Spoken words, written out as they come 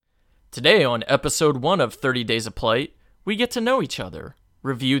Today on episode 1 of 30 Days of Plight, we get to know each other,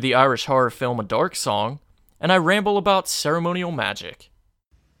 review the Irish horror film A Dark Song, and I ramble about ceremonial magic.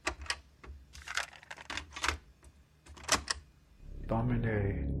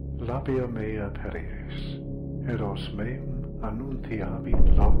 Domine, labia mea peries, eros meum annunciavi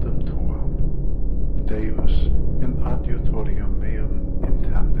laudem tuam, Deus in adiutorium meum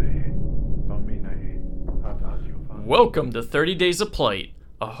intende, Domine ad adiuvandum. Welcome to 30 Days of Plight,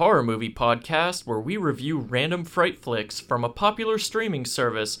 a horror movie podcast where we review random fright flicks from a popular streaming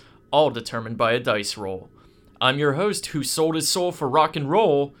service, all determined by a dice roll. I'm your host who sold his soul for rock and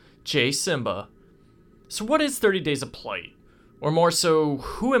roll, Jay Simba. So what is 30 Days of Plight? Or more so,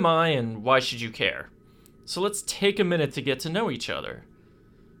 who am I and why should you care? So let's take a minute to get to know each other.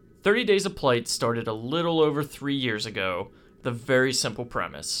 30 Days of Plight started a little over 3 years ago with a very simple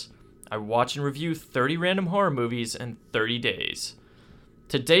premise. I watch and review 30 random horror movies in 30 days.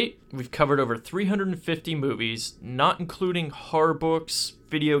 To date, we've covered over 350 movies, not including horror books,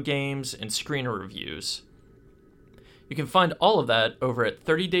 video games, and screener reviews. You can find all of that over at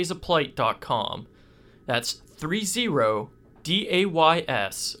 30daysofplight.com. That's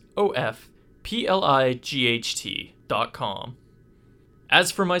 30daysofplight.com.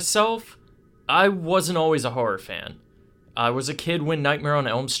 As for myself, I wasn't always a horror fan. I was a kid when Nightmare on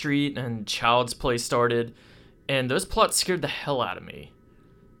Elm Street and Child's Play started, and those plots scared the hell out of me.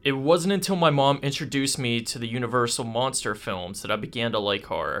 It wasn't until my mom introduced me to the Universal monster films that I began to like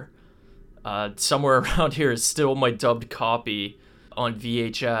horror. Somewhere around here is still my dubbed copy on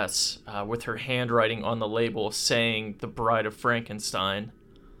VHS with her handwriting on the label saying The Bride of Frankenstein.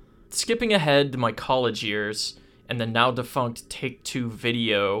 Skipping ahead to my college years and the now defunct Take-Two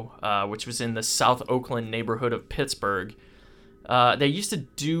Video, which was in the South Oakland neighborhood of Pittsburgh, they used to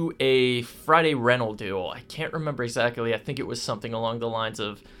do a Friday rental deal. I can't remember exactly. I think it was something along the lines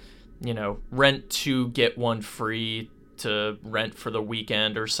of, rent 2, get 1 free to rent for the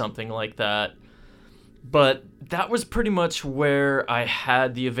weekend or something like that. But that was pretty much where I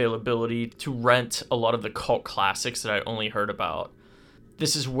had the availability to rent a lot of the cult classics that I only heard about.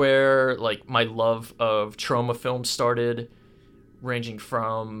 This is where, my love of trauma films started, ranging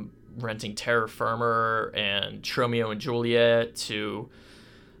from renting Terror Firmer and Romeo and Juliet to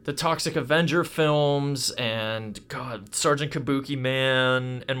the Toxic Avenger films and, Sergeant Kabuki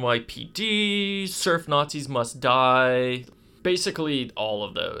Man, NYPD, Surf Nazis Must Die, basically all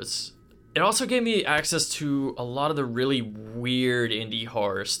of those. It also gave me access to a lot of the really weird indie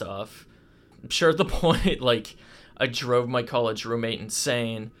horror stuff. I'm sure at the point, I drove my college roommate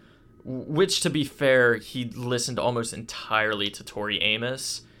insane, which, to be fair, he listened almost entirely to Tori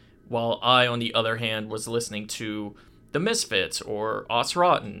Amos, while I, on the other hand, was listening to The Misfits or Os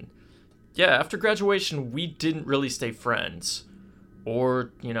Rotten. Yeah, after graduation, we didn't really stay friends.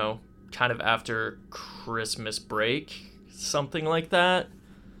 Or, kind of after Christmas break, something like that.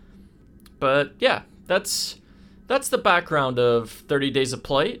 But yeah, that's the background of 30 Days of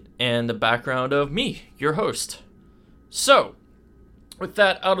Plight and the background of me, your host. So, with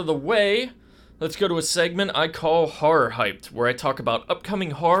that out of the way, let's go to a segment I call Horror Hyped, where I talk about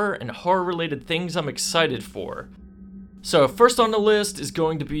upcoming horror and horror-related things I'm excited for. So, first on the list is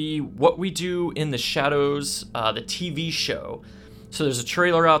going to be What We Do in the Shadows, the TV show. So there's a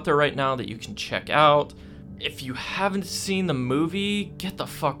trailer out there right now that you can check out. If you haven't seen the movie, get the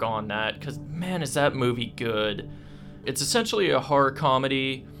fuck on that, because man, is that movie good. It's essentially a horror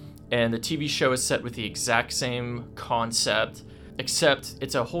comedy, and the TV show is set with the exact same concept, except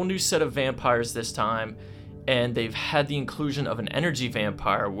it's a whole new set of vampires this time, and they've had the inclusion of an energy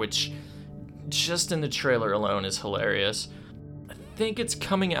vampire, which just in the trailer alone is hilarious. I think it's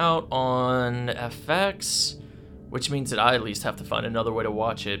coming out on FX, which means that I at least have to find another way to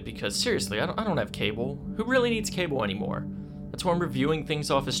watch it, because seriously, I don't have cable. Who really needs cable anymore? That's why I'm reviewing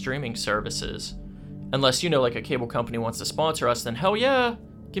things off of streaming services. Unless, a cable company wants to sponsor us, then hell yeah,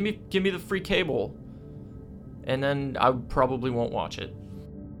 give me the free cable. And then I probably won't watch it.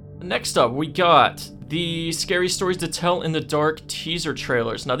 Next up, we got the Scary Stories to Tell in the Dark teaser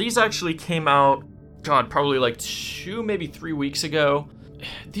trailers. Now, these actually came out, probably 2, maybe 3 weeks ago.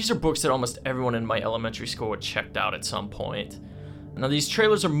 These are books that almost everyone in my elementary school had checked out at some point. Now, these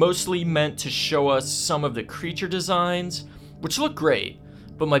trailers are mostly meant to show us some of the creature designs, which look great,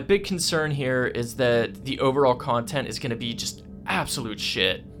 but my big concern here is that the overall content is going to be just absolute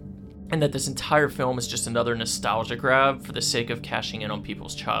shit, and that this entire film is just another nostalgia grab for the sake of cashing in on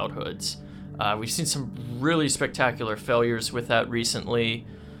people's childhoods. We've seen some really spectacular failures with that recently,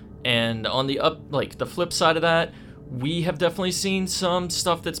 and on the flip side of that, we have definitely seen some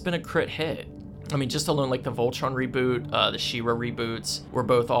stuff that's been a crit hit. I mean, just alone, like the Voltron reboot, the She-Ra reboots were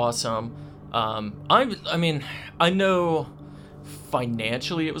both awesome. I know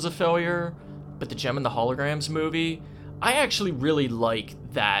financially it was a failure, but the Gem and the Holograms movie, I actually really like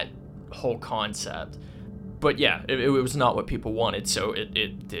that whole concept. But yeah, it was not what people wanted, so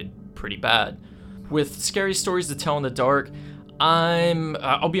it did pretty bad. With Scary Stories to Tell in the Dark,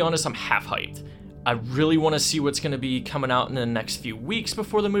 I'll be honest, I'm half hyped. I really want to see what's going to be coming out in the next few weeks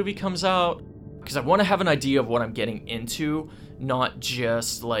before the movie comes out, because I want to have an idea of what I'm getting into, not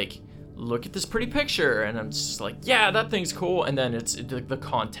just like, look at this pretty picture, and I'm just like, yeah, that thing's cool, and then the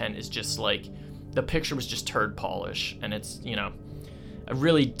content is just like, the picture was just turd polish, and it's, you know, I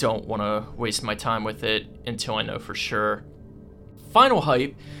really don't want to waste my time with it until I know for sure. Final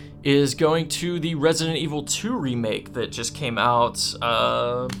hype is going to the Resident Evil 2 remake that just came out,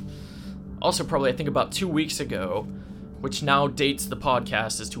 also probably I think about 2 weeks ago, which now dates the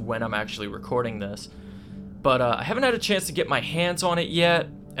podcast as to when I'm actually recording this. But I haven't had a chance to get my hands on it yet.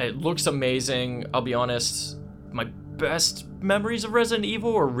 It looks amazing. I'll be honest, my best memories of Resident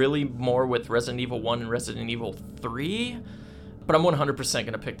Evil are really more with Resident Evil 1 and Resident Evil 3. But I'm 100%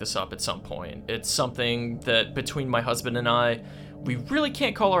 going to pick this up at some point. It's something that between my husband and I, we really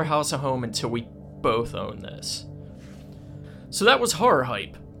can't call our house a home until we both own this. So that was horror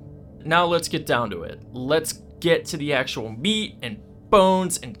hype. Now let's get down to it. Let's get to the actual meat and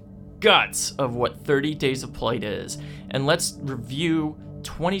bones and guts of what 30 Days of Blight is. And let's review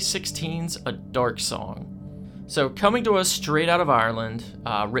 2016's A Dark Song. So coming to us straight out of Ireland,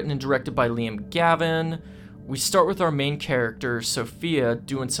 written and directed by Liam Gavin, we start with our main character, Sophia,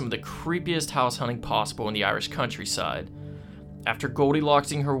 doing some of the creepiest house hunting possible in the Irish countryside. After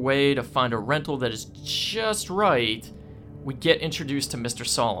Goldilocksing her way to find a rental that is just right, we get introduced to Mr.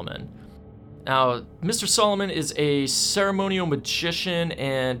 Solomon. Now, Mr. Solomon is a ceremonial magician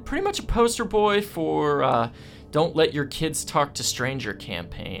and pretty much a poster boy for Don't Let Your Kids Talk to Stranger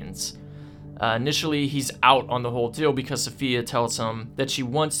campaigns. Initially, he's out on the whole deal because Sophia tells him that she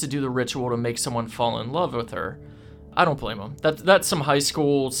wants to do the ritual to make someone fall in love with her. I don't blame him. That's some high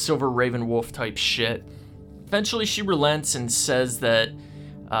school Silver Raven Wolf type shit. Eventually, she relents and says that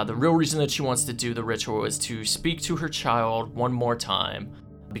the real reason that she wants to do the ritual is to speak to her child one more time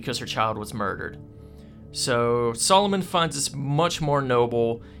because her child was murdered. So Solomon finds this much more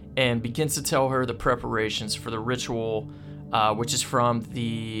noble and begins to tell her the preparations for the ritual, which is from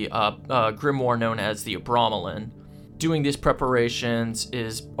the grimoire known as the Abramelin. Doing these preparations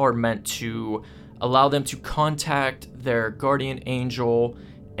are meant to allow them to contact their guardian angel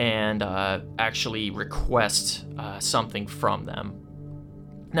and actually request something from them.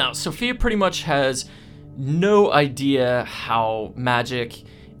 Now, Sophia pretty much has no idea how magic,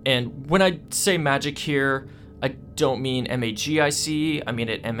 and when I say magic here, I don't mean M-A-G-I-C, I mean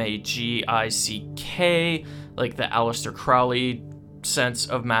it M-A-G-I-C-K, like the Aleister Crowley sense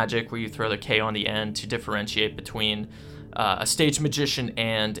of magic, where you throw the K on the end to differentiate between a stage magician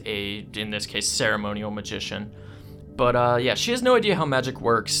and in this case, ceremonial magician. But yeah, she has no idea how magic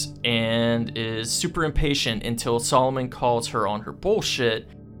works and is super impatient until Solomon calls her on her bullshit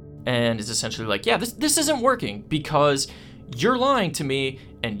and is essentially like, yeah, this isn't working because you're lying to me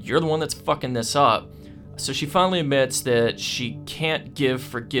and you're the one that's fucking this up. So she finally admits that she can't give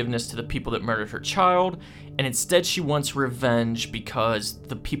forgiveness to the people that murdered her child, and instead she wants revenge because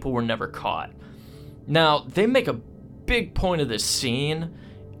the people were never caught. Now, they make a big point of this scene,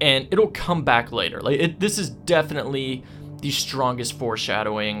 and it'll come back later. This is definitely the strongest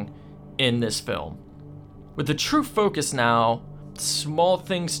foreshadowing in this film. With the true focus now, small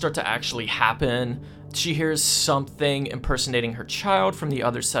things start to actually happen. She hears something impersonating her child from the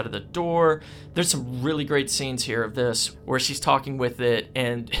other side of the door. There's some really great scenes here of this where she's talking with it,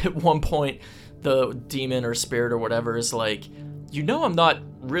 and at one point the demon or spirit or whatever is like, you know I'm not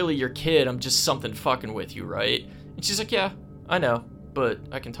really your kid, I'm just something fucking with you, right? And she's like, yeah, I know, but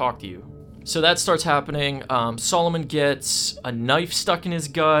I can talk to you. So that starts happening. Solomon gets a knife stuck in his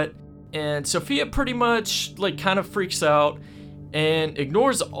gut, and Sophia pretty much kind of freaks out and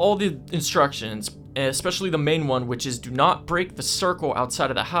ignores all the instructions, especially the main one, which is do not break the circle outside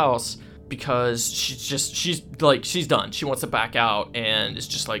of the house, because she's done. She wants to back out and is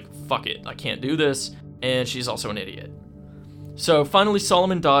just like, fuck it, I can't do this. And she's also an idiot. So finally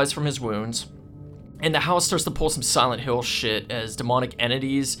Solomon dies from his wounds, and the house starts to pull some Silent Hill shit as demonic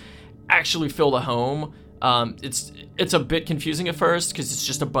entities actually fill the home. It's a bit confusing at first because it's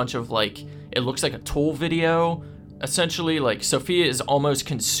just a bunch of it looks like a Tool video. Essentially, Sophia is almost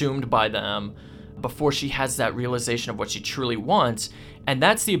consumed by them before she has that realization of what she truly wants, and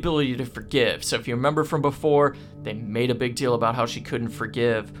that's the ability to forgive. So if you remember from before, they made a big deal about how she couldn't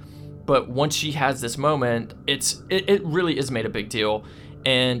forgive, But once she has this moment, it really is made a big deal,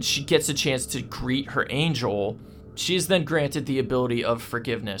 and she gets a chance to greet her angel. She is then granted the ability of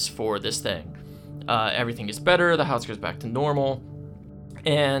forgiveness for this thing. Everything is better, the house goes back to normal,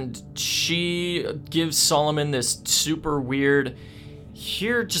 and she gives Solomon this super weird,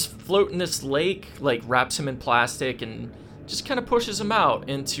 here, just float in this lake, like wraps him in plastic and just kind of pushes him out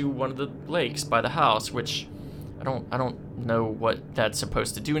into one of the lakes by the house, which I don't know what that's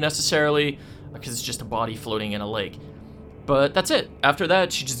supposed to do necessarily, because it's just a body floating in a lake. But that's it. After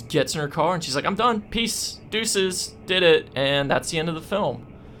that, she just gets in her car and she's like, I'm done, peace, deuces, did it, and that's the end of the film.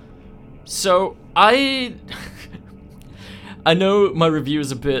 So I know my review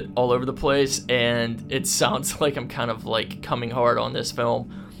is a bit all over the place, and it sounds like I'm kind of like coming hard on this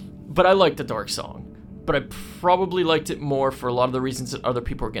film, but I like The Dark Song. But I probably liked it more for a lot of the reasons that other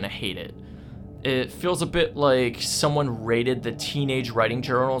people are going to hate it. It feels a bit like someone raided the teenage writing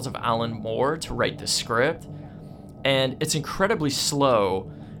journals of Alan Moore to write the script, and it's incredibly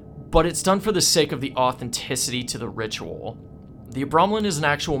slow, but it's done for the sake of the authenticity to the ritual. The Abramelin is an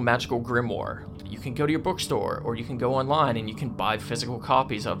actual magical grimoire. You can go to your bookstore, or you can go online and you can buy physical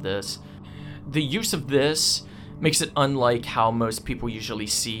copies of this. The use of this makes it unlike how most people usually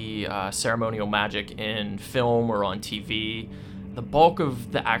see ceremonial magic in film or on TV. The bulk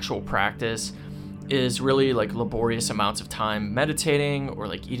of the actual practice is really like laborious amounts of time meditating, or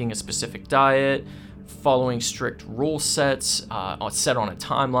like eating a specific diet, following strict rule sets set on a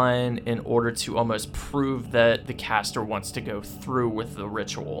timeline in order to almost prove that the caster wants to go through with the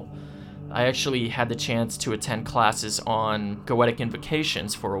ritual. I actually had the chance to attend classes on Goetic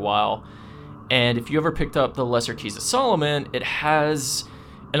invocations for a while, and if you ever picked up the Lesser Keys of Solomon, it has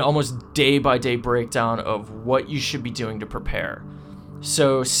an almost day-by-day breakdown of what you should be doing to prepare.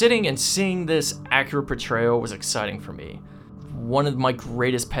 So sitting and seeing this accurate portrayal was exciting for me. One of my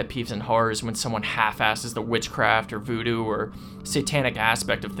greatest pet peeves in horror is when someone half-asses the witchcraft or voodoo or satanic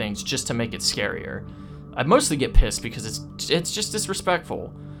aspect of things just to make it scarier. I mostly get pissed because it's just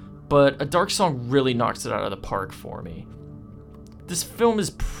disrespectful, but A Dark Song really knocks it out of the park for me. This film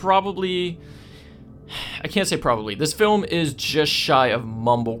is probably... I can't say probably. This film is just shy of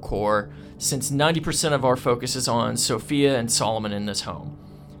mumblecore, since 90% of our focus is on Sophia and Solomon in this home.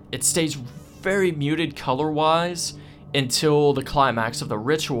 It stays very muted color-wise until the climax of the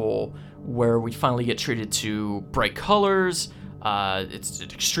ritual, where we finally get treated to bright colors, it's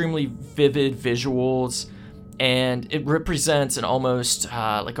extremely vivid visuals, and it represents an almost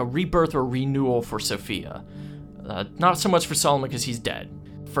like a rebirth or renewal for Sophia. Not so much for Solomon because he's dead.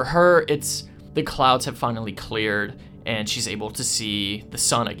 For her, it's the clouds have finally cleared and she's able to see the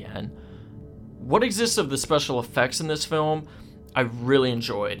sun again. What exists of the special effects in this film, I really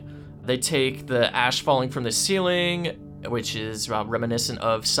enjoyed. They take the ash falling from the ceiling, which is reminiscent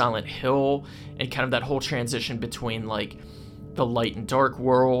of Silent Hill, and kind of that whole transition between like the light and dark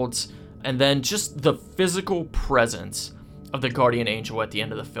worlds, and then just the physical presence of the guardian angel at the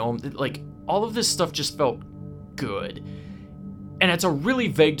end of the film. Like, all of this stuff just felt good. And it's a really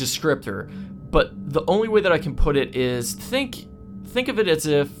vague descriptor, but the only way that I can put it is think of it as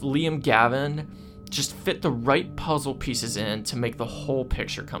if Liam Gavin just fit the right puzzle pieces in to make the whole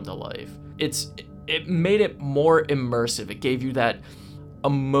picture come to life. It made it more immersive. It gave you that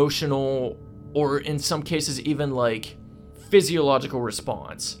emotional, or in some cases even like physiological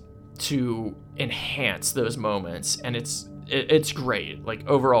response to enhance those moments, and it's great. Like,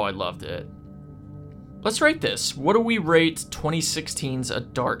 overall, I loved it. Let's rate this. What do we rate 2016's A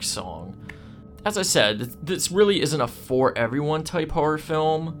Dark Song? As I said, this really isn't a for everyone type horror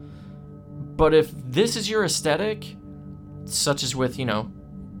film, but if this is your aesthetic, such as with,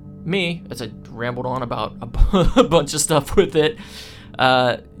 me, as I rambled on about a bunch of stuff with it,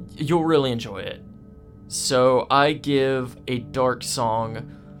 you'll really enjoy it. So I give A Dark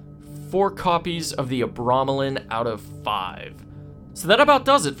Song 4 copies of the Abramelin out of 5. So that about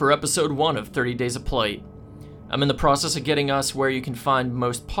does it for episode 1 of 30 Days of Plight. I'm in the process of getting us where you can find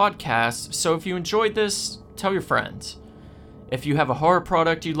most podcasts, so if you enjoyed this, tell your friends. If you have a horror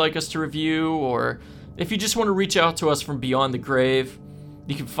product you'd like us to review, or if you just want to reach out to us from beyond the grave,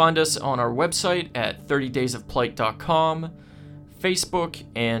 you can find us on our website at 30daysofplight.com, Facebook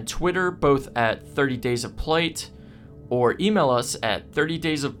and Twitter both at 30 Days of Plight, or email us at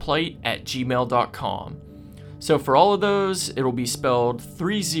 30daysofplight@gmail.com. So for all of those, it'll be spelled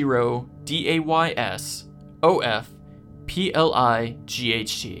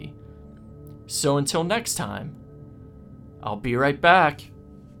 30daysofplight. So until next time, I'll be right back.